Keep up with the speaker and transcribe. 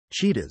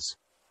Cheetahs.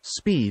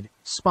 Speed,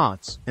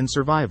 spots, and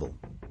survival.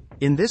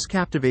 In this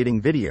captivating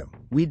video,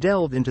 we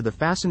delve into the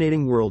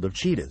fascinating world of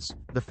cheetahs,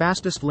 the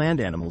fastest land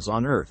animals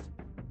on Earth.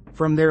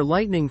 From their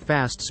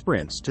lightning-fast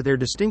sprints to their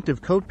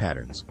distinctive coat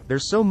patterns,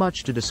 there's so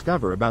much to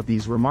discover about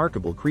these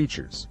remarkable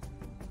creatures.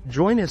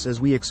 Join us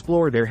as we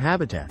explore their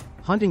habitat,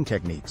 hunting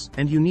techniques,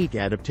 and unique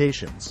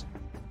adaptations.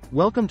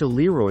 Welcome to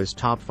Leroy's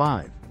Top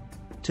 5.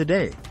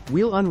 Today,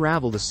 we'll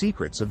unravel the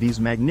secrets of these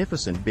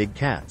magnificent big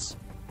cats.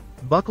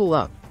 Buckle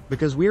up,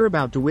 because we're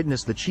about to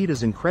witness the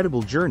cheetah's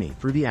incredible journey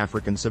through the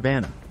African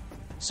savanna.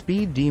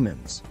 Speed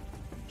demons.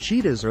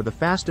 Cheetahs are the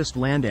fastest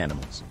land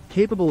animals,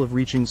 capable of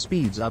reaching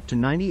speeds up to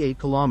 98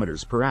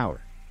 kilometers per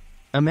hour.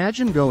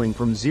 Imagine going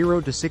from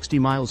 0 to 60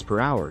 miles per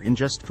hour in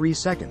just 3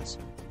 seconds.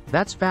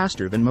 That's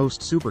faster than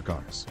most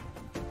supercars.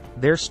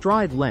 Their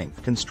stride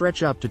length can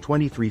stretch up to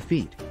 23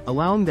 feet,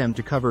 allowing them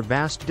to cover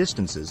vast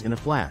distances in a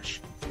flash.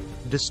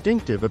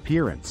 Distinctive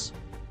appearance.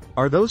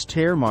 Are those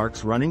tear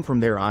marks running from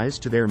their eyes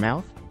to their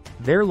mouth?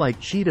 They're like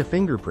cheetah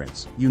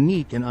fingerprints,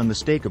 unique and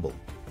unmistakable.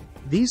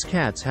 These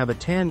cats have a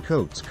tan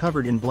coats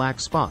covered in black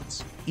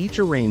spots, each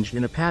arranged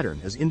in a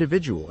pattern as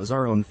individual as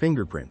our own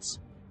fingerprints.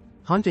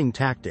 Hunting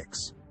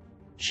tactics.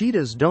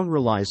 Cheetahs don't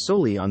rely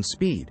solely on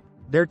speed,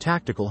 they're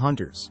tactical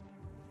hunters.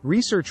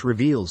 Research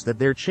reveals that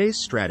their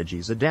chase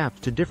strategies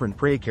adapt to different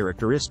prey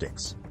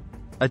characteristics.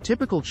 A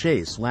typical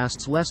chase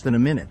lasts less than a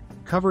minute,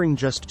 covering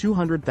just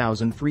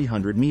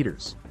 200,300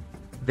 meters.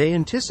 They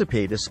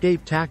anticipate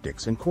escape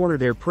tactics and corner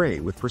their prey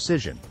with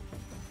precision.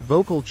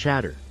 Vocal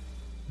chatter.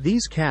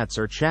 These cats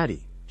are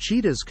chatty.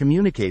 Cheetahs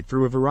communicate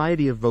through a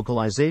variety of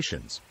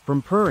vocalizations,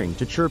 from purring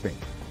to chirping.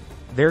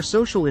 Their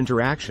social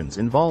interactions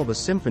involve a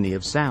symphony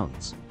of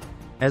sounds.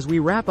 As we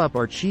wrap up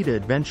our cheetah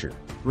adventure,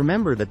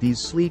 remember that these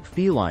sleek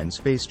felines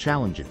face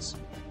challenges.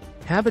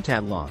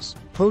 Habitat loss,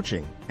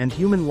 poaching, and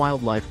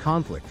human-wildlife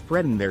conflict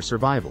threaten their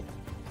survival.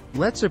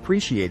 Let's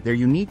appreciate their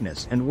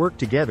uniqueness and work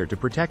together to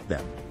protect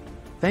them.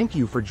 Thank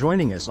you for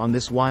joining us on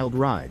this wild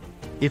ride.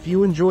 If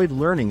you enjoyed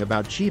learning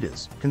about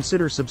cheetahs,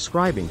 consider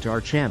subscribing to our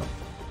channel.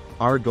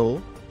 Our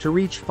goal? To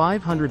reach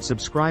 500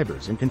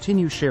 subscribers and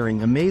continue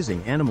sharing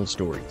amazing animal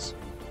stories.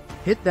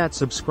 Hit that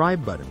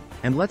subscribe button,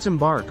 and let's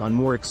embark on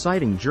more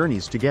exciting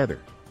journeys together.